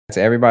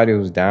To everybody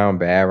who's down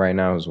bad right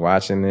now, who's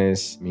watching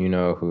this, you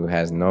know, who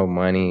has no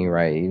money,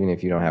 right? Even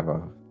if you don't have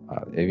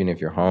even if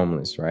you're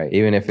homeless, right?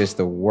 Even if it's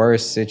the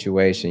worst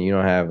situation, you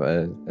don't have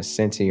a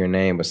cent to your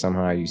name, but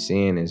somehow you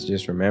seeing this,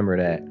 just remember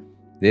that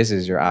this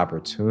is your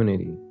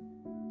opportunity.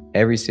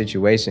 Every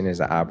situation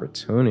is an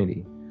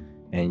opportunity,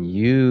 and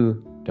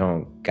you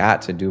don't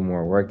got to do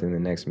more work than the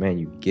next man.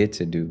 You get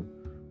to do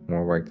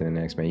more work than the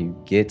next man. You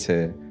get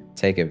to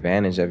take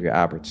advantage of your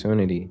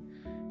opportunity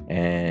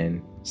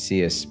and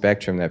see a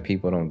spectrum that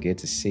people don't get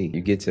to see.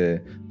 You get to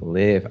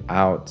live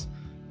out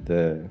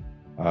the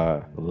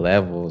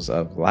levels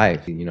of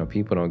life. You know,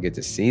 people don't get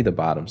to see the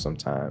bottom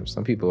sometimes.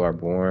 Some people are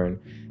born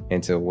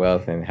into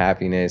wealth and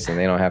happiness, and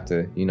they don't have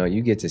to, you know,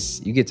 you get to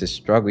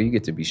struggle, you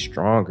get to be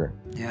stronger.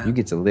 Yeah. You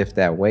get to lift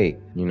that weight.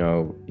 You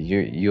know,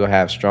 you'll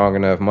have strong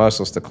enough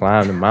muscles to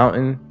climb the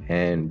mountain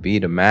and be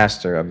the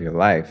master of your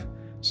life.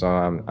 So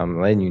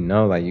I'm letting you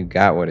know, like, you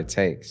got what it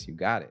takes. You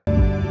got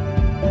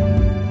it.